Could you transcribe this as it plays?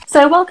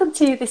So, welcome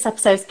to this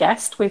episode's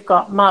guest. We've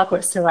got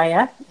Margaret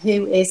Soraya,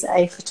 who is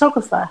a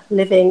photographer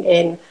living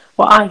in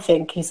what I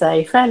think is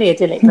a fairly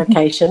idyllic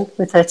location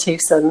with her two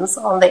sons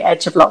on the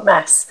edge of Loch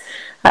Ness.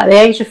 At the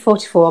age of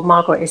 44,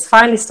 Margaret is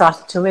finally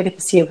starting to really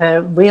pursue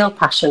her real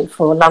passion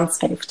for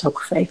landscape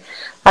photography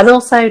and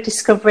also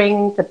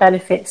discovering the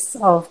benefits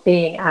of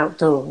being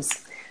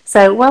outdoors.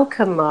 So,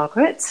 welcome,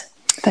 Margaret.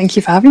 Thank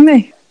you for having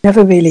me.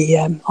 Never really,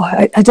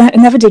 I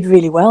never did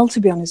really well,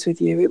 to be honest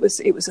with you. It was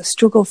a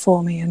struggle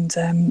for me, and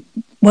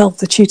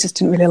the tutors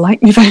didn't really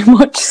like me very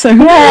much. So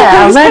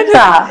yeah, I read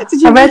that.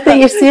 Did you I read that that?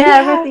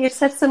 I read that you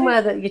said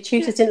somewhere that your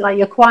tutors didn't like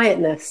your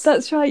quietness.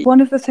 That's right.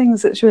 One of the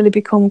things that's really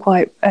become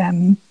quite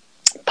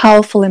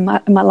powerful in my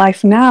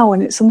life now,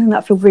 and it's something that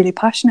I feel really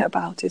passionate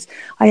about, is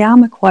I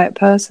am a quiet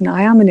person.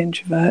 I am an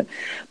introvert,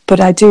 but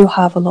I do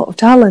have a lot of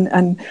talent,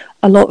 and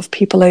a lot of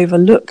people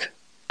overlook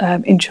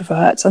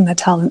introverts and their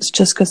talents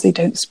just because they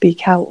don't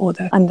speak out.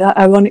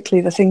 Ironically,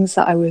 the things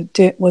that I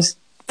was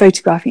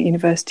photographing at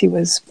university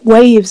was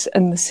waves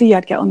and the sea.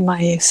 I'd get on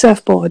my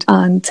surfboard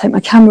and take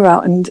my camera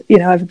out, and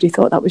everybody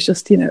thought that was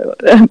just a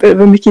bit of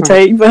a Mickey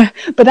take,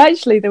 but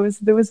actually there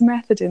was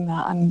method in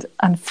that,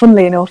 and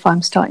funnily enough,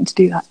 I'm starting to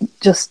do that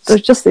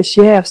just this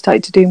year. I've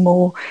started to do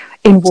more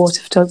in water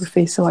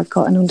photography, so I've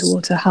got an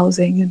underwater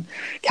housing and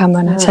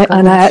camera,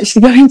 and I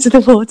actually go into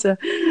the water,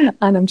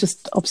 and I'm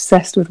just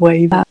obsessed with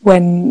waves.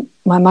 When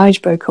my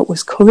marriage broke up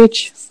was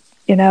courage,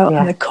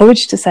 and the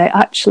courage to say,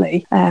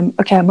 actually,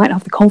 okay, I might not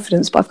have the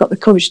confidence, but I've got the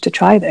courage to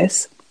try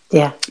this.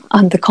 Yeah.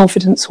 And the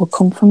confidence will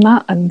come from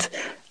that, and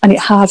it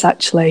has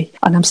actually,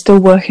 and I'm still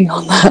working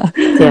on that.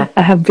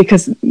 Yeah.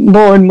 Because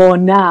more and more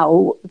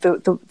now,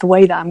 the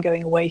way that I'm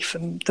going away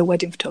from the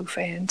wedding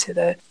photography and to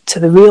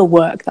the real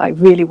work that I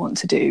really want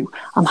to do,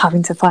 I'm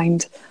having to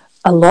find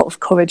a lot of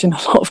courage and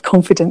a lot of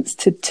confidence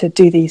to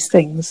do these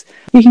things.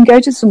 You can go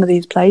to some of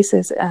these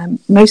places,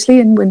 mostly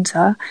in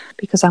winter,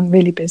 because I'm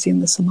really busy in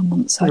the summer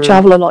months. So I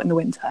travel a lot in the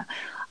winter,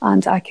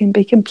 and I can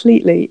be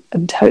completely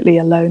and totally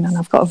alone, and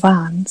I've got a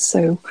van.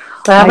 So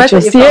I read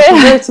that you've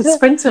got a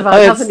sprinter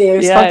van, haven't you?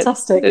 It's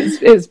fantastic.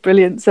 It's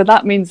brilliant. So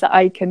that means that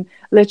I can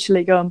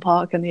literally go and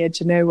park on the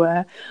edge of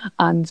nowhere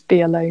and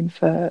be alone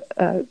for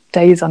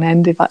days on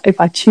end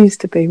if I choose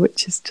to be,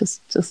 which is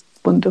just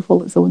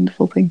wonderful. It's a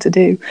wonderful thing to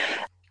do.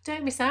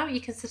 Don't miss out.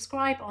 You can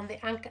subscribe on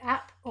the Anchor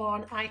app or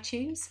on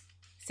iTunes.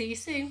 See you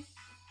soon.